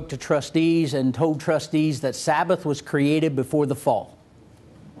he spoke to trustees and told trustees that Sabbath was created before the fall.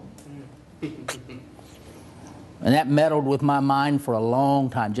 And that meddled with my mind for a long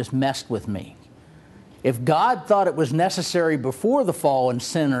time, just messed with me. If God thought it was necessary before the fall and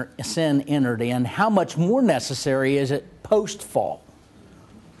sin entered in, how much more necessary is it post-fall?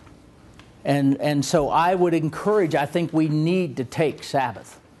 And so I would encourage, I think we need to take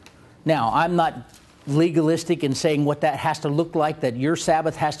Sabbath. Now, I'm not legalistic in saying what that has to look like, that your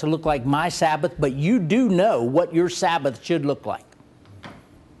Sabbath has to look like my Sabbath, but you do know what your Sabbath should look like.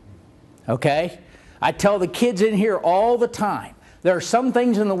 Okay? I tell the kids in here all the time, there are some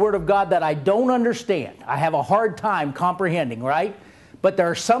things in the Word of God that I don't understand. I have a hard time comprehending, right? But there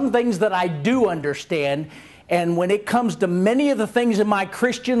are some things that I do understand. And when it comes to many of the things in my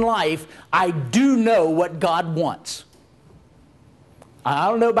Christian life, I do know what God wants. I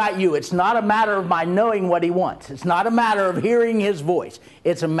don't know about you. It's not a matter of my knowing what He wants. It's not a matter of hearing His voice.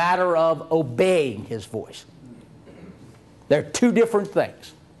 It's a matter of obeying His voice. They're two different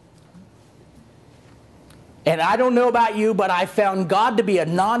things. And I don't know about you, but I found God to be a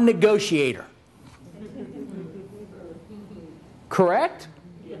non-negotiator. Correct?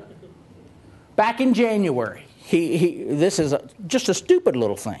 Back in January, this is just a stupid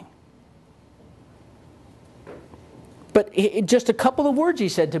little thing. But just a couple of words he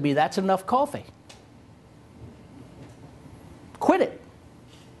said to me, that's enough coffee. Quit it.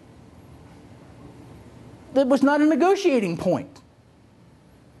 That was not a negotiating point.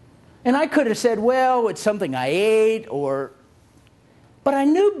 And I could have said, well, it's something I ate, but I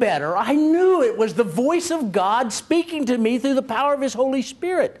knew better. I knew it was the voice of God speaking to me through the power of His Holy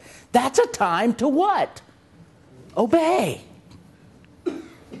Spirit. That's a time to what? Obey.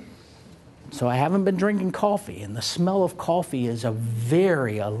 So I haven't been drinking coffee, and the smell of coffee is a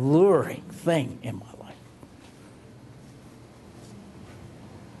very alluring thing in my life.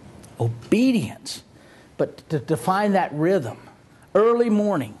 Obedience. But to define that rhythm, early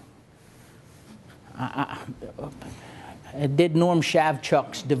morning. I did Norm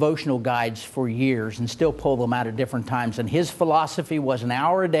Shavchuk's devotional guides for years and still pull them out at different times. And his philosophy was an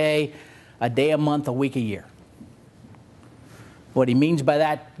hour a day a month, a week a year. What he means by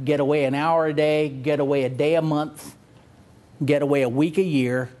that, get away an hour a day, get away a day a month, get away a week a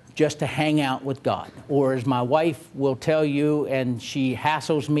year, just to hang out with God. Or as my wife will tell you, and she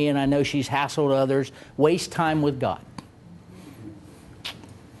hassles me, and I know she's hassled others, waste time with God.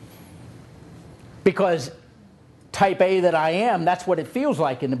 Because type A that I am, that's what it feels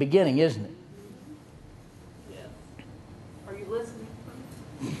like in the beginning, isn't it? Yeah. Are you listening?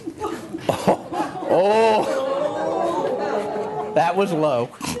 Oh, that was low,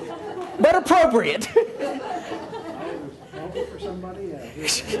 but appropriate. For somebody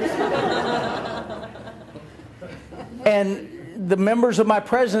else. And the members of my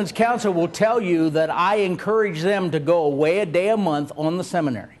President's Council will tell you that I encourage them to go away a day a month on the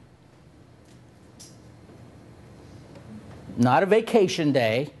seminary. Not a vacation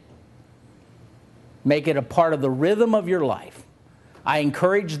day. Make it a part of the rhythm of your life. I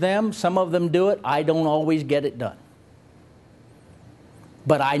encourage them. Some of them do it. I don't always get it done.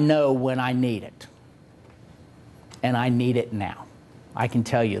 But I know when I need it. And I need it now. I can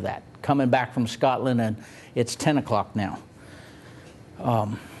tell you that. Coming back from Scotland, and it's 10 o'clock now.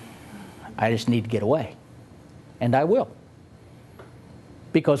 I just need to get away. And I will.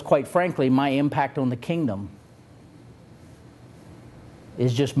 Because quite frankly, my impact on the kingdom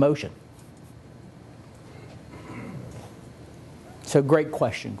is just motion. So great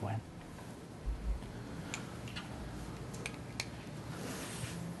question, Gwen.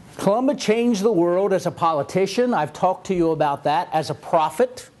 Columba changed the world as a politician. I've talked to you about that. As a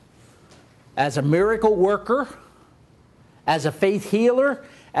prophet, as a miracle worker, as a faith healer,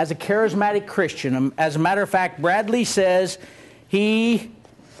 as a charismatic Christian. As a matter of fact, Bradley says he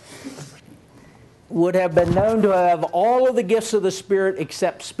would have been known to have all of the gifts of the Spirit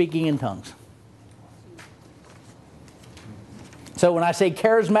except speaking in tongues. So when I say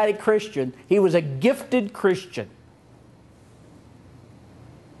charismatic Christian, he was a gifted Christian.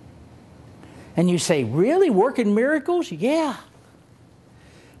 And you say, really? Working miracles? Yeah.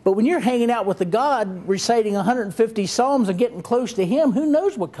 But when you're hanging out with the God, reciting 150 Psalms and getting close to Him, who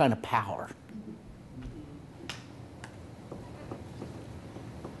knows what kind of power?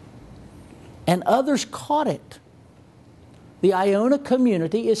 And others caught it. The Iona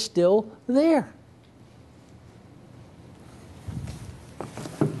community is still there.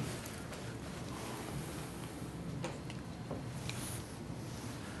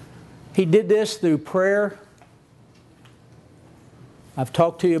 He did this through prayer. I've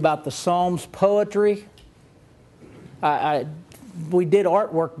talked to you about the Psalms, poetry. We did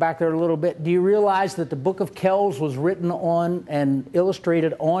artwork back there a little bit. Do you realize that the Book of Kells was written on and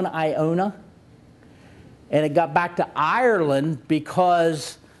illustrated on Iona? And it got back to Ireland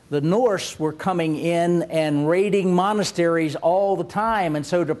because the Norse were coming in and raiding monasteries all the time. And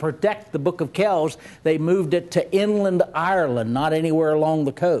so to protect the Book of Kells, they moved it to inland Ireland, not anywhere along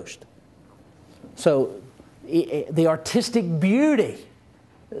the coast. So the artistic beauty,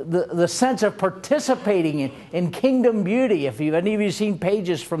 the sense of participating in kingdom beauty, if any of you have seen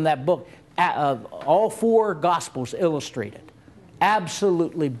pages from that book, all 4 Gospels illustrated.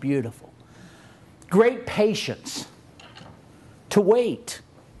 Absolutely beautiful. great patience to wait.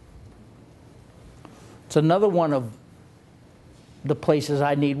 It's another one of the places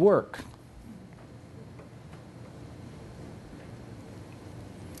I need work.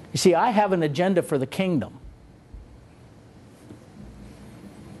 You see, I have an agenda for the kingdom.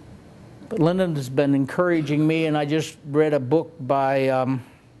 But Lyndon has been encouraging me, and I just read a book by,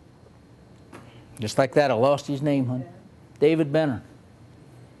 just like that, I lost his name, hon. David Benner,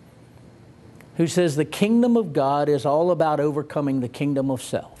 who says the kingdom of God is all about overcoming the kingdom of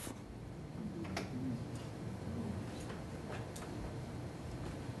self.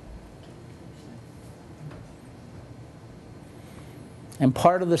 And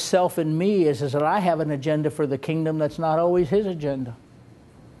part of the self in me is that I have an agenda for the kingdom that's not always his agenda.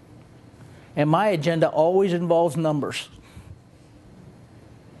 And my agenda always involves numbers.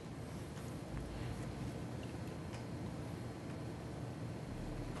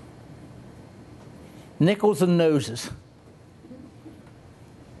 Nickels and noses.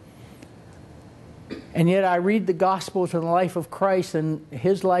 And yet I read the Gospels and the life of Christ, and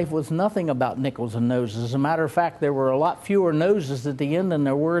his life was nothing about nickels and noses. As a matter of fact, there were a lot fewer noses at the end than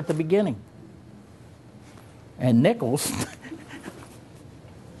there were at the beginning. And nickels.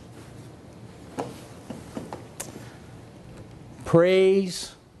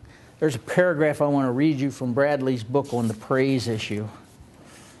 Praise. There's a paragraph I want to read you from Bradley's book on the praise issue.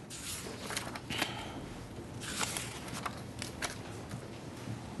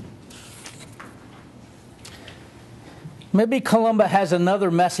 Maybe Columba has another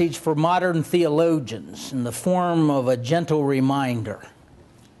message for modern theologians in the form of a gentle reminder.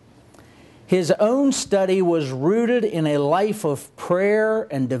 His own study was rooted in a life of prayer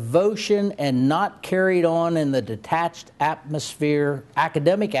and devotion and not carried on in the detached atmosphere,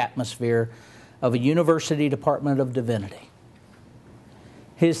 academic atmosphere of a university department of divinity.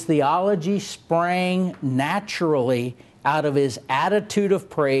 His theology sprang naturally out of his attitude of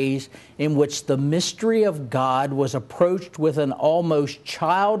praise, in which the mystery of God was approached with an almost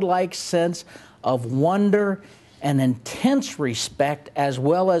childlike sense of wonder and intense respect, as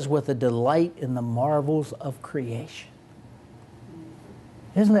well as with a delight in the marvels of creation.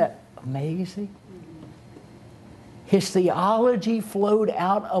 Isn't that amazing? His theology flowed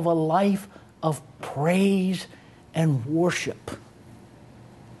out of a life of praise and worship.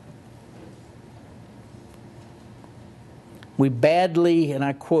 We badly, and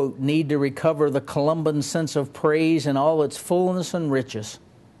I quote, need to recover the Columban sense of praise in all its fullness and riches.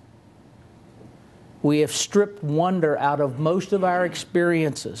 We have stripped wonder out of most of our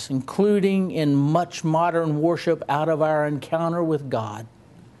experiences, including in much modern worship, out of our encounter with God.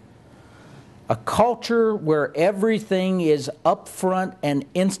 A culture where everything is upfront and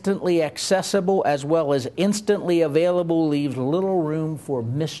instantly accessible as well as instantly available leaves little room for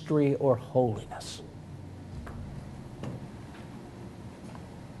mystery or holiness.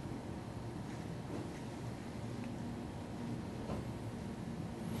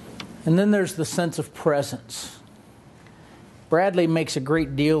 And then there's the sense of presence. Bradley makes a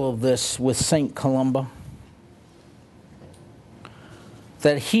great deal of this with St. Columba,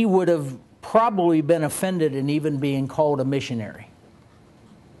 that he would have probably been offended in even being called a missionary.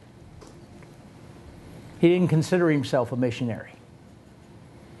 He didn't consider himself a missionary.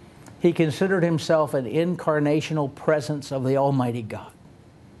 He considered himself an incarnational presence of the Almighty God.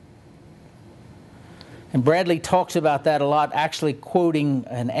 And Bradley talks about that a lot, actually quoting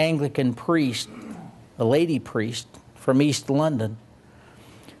an Anglican priest, a lady priest from East London,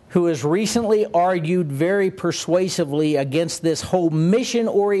 who has recently argued very persuasively against this whole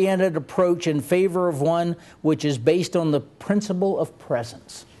mission-oriented approach in favor of one which is based on the principle of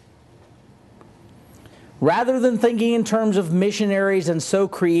presence. Rather than thinking in terms of missionaries and so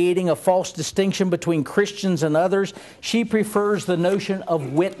creating a false distinction between Christians and others, she prefers the notion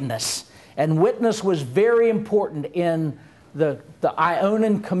of witness. And witness was very important in the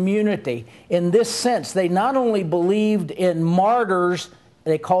Ionian community. In this sense, they not only believed in martyrs,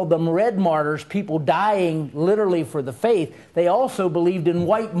 they called them red martyrs, people dying literally for the faith, they also believed in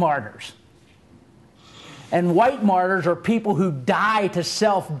white martyrs. And white martyrs are people who die to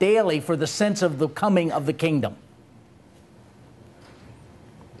self daily for the sense of the coming of the kingdom.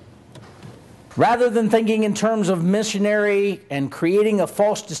 Rather than thinking in terms of missionary and creating a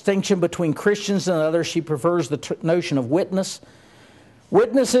false distinction between Christians and others, she prefers the notion of witness.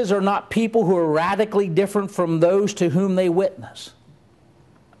 Witnesses are not people who are radically different from those to whom they witness.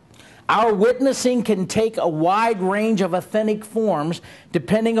 Our witnessing can take a wide range of authentic forms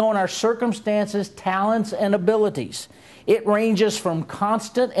depending on our circumstances, talents, and abilities. It ranges from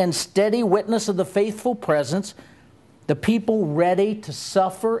constant and steady witness of the faithful presence, the people ready to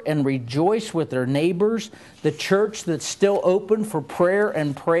suffer and rejoice with their neighbors, the church that's still open for prayer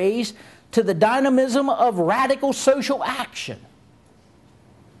and praise, to the dynamism of radical social action.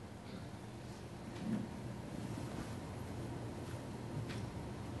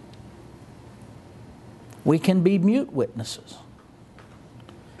 We can be mute witnesses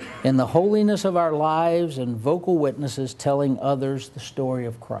in the holiness of our lives and vocal witnesses telling others the story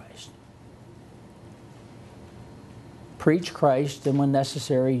of Christ. Preach Christ, and when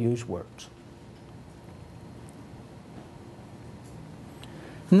necessary, use words.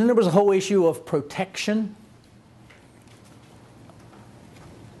 And then there was a whole issue of protection.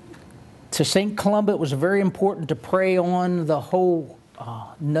 To St. Columba, it was very important to pray on the whole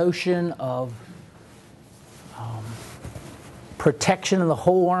notion of protection of the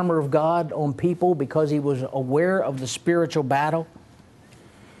whole armor of God on people, because he was aware of the spiritual battle.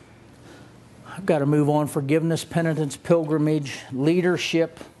 I've got to move on. Forgiveness, penitence, pilgrimage,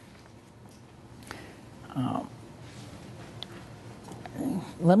 leadership.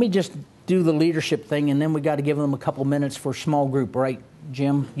 Let me just do the leadership thing, and then we got to give them a couple minutes for small group, right,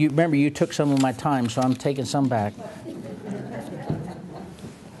 Jim? You remember you took some of my time, so I'm taking some back.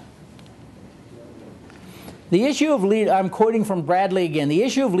 The issue of I'm quoting from Bradley again. The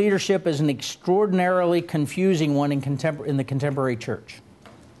issue of leadership is an extraordinarily confusing one in the contemporary church.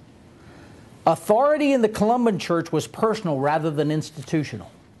 Authority in the Columban church was personal rather than institutional.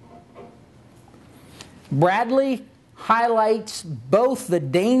 Bradley highlights both the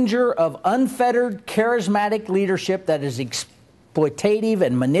danger of unfettered charismatic leadership that is exploitative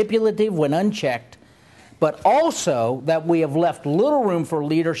and manipulative when unchecked, but also that we have left little room for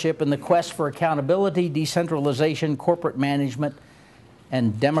leadership in the quest for accountability, decentralization, corporate management,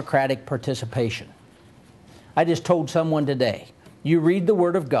 and democratic participation. I just told someone today, you read the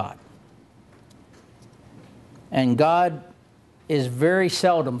Word of God, and God is very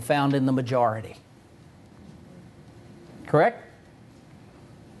seldom found in the majority. Correct?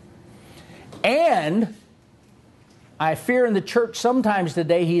 And I fear in the church sometimes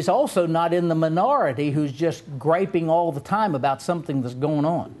today he's also not in the minority who's just griping all the time about something that's going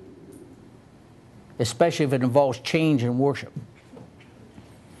on, especially if it involves change in worship.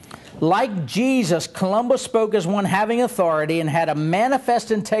 Like Jesus, Columba spoke as one having authority and had a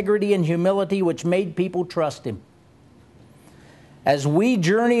manifest integrity and humility which made people trust him. As we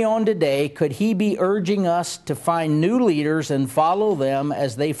journey on today, could he be urging us to find new leaders and follow them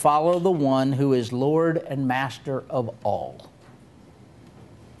as they follow the one who is Lord and Master of all?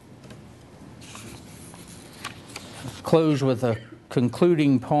 Close with a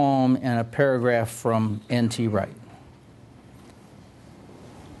concluding poem and a paragraph from N.T. Wright.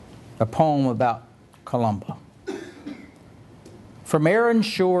 A poem about Columba. From Erin's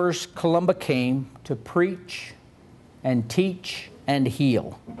shores, Columba came to preach and teach and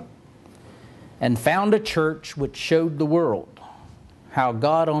heal, and found a church which showed the world how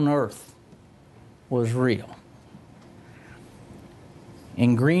God on earth was real.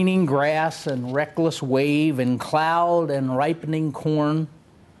 In greening grass and reckless wave, in cloud and ripening corn,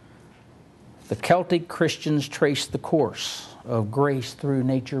 the Celtic Christians traced the course of grace through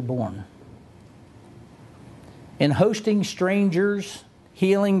nature born. In hosting strangers,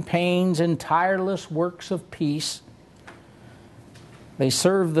 healing pains, and tireless works of peace, they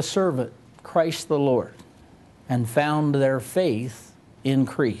served the servant, Christ the Lord, and found their faith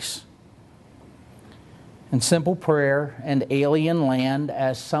increase. In simple prayer and alien land,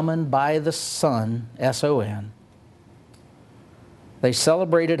 as summoned by the Son, S-O-N, they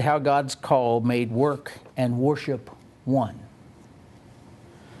celebrated how God's call made work and worship one.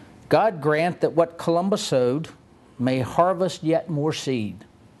 God grant that what Columba sowed may harvest yet more seed,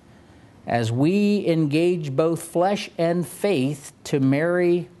 as we engage both flesh and faith to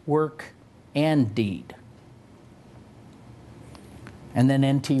marry work and deed. And then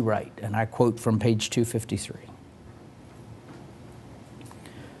N.T. Wright, and I quote from page 253.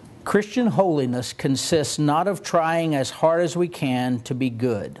 Christian holiness consists not of trying as hard as we can to be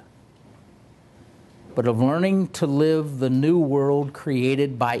good, but of learning to live the new world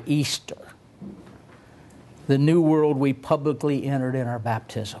created by Easter, the new world we publicly entered in our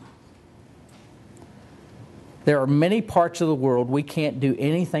baptism. There are many parts of the world we can't do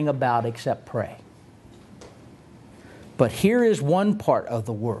anything about except pray. But here is one part of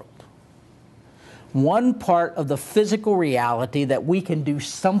the world, one part of the physical reality that we can do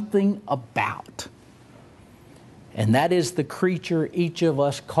something about. And that is the creature each of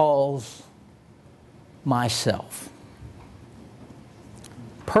us calls myself.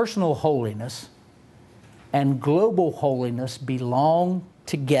 Personal holiness and global holiness belong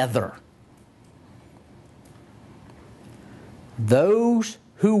together. Those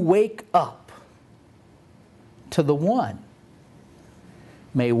who wake up to the one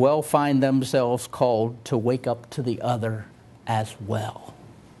may well find themselves called to wake up to the other as well.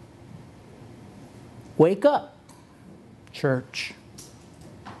 Wake up, church.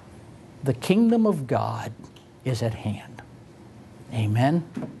 The kingdom of God is at hand. Amen.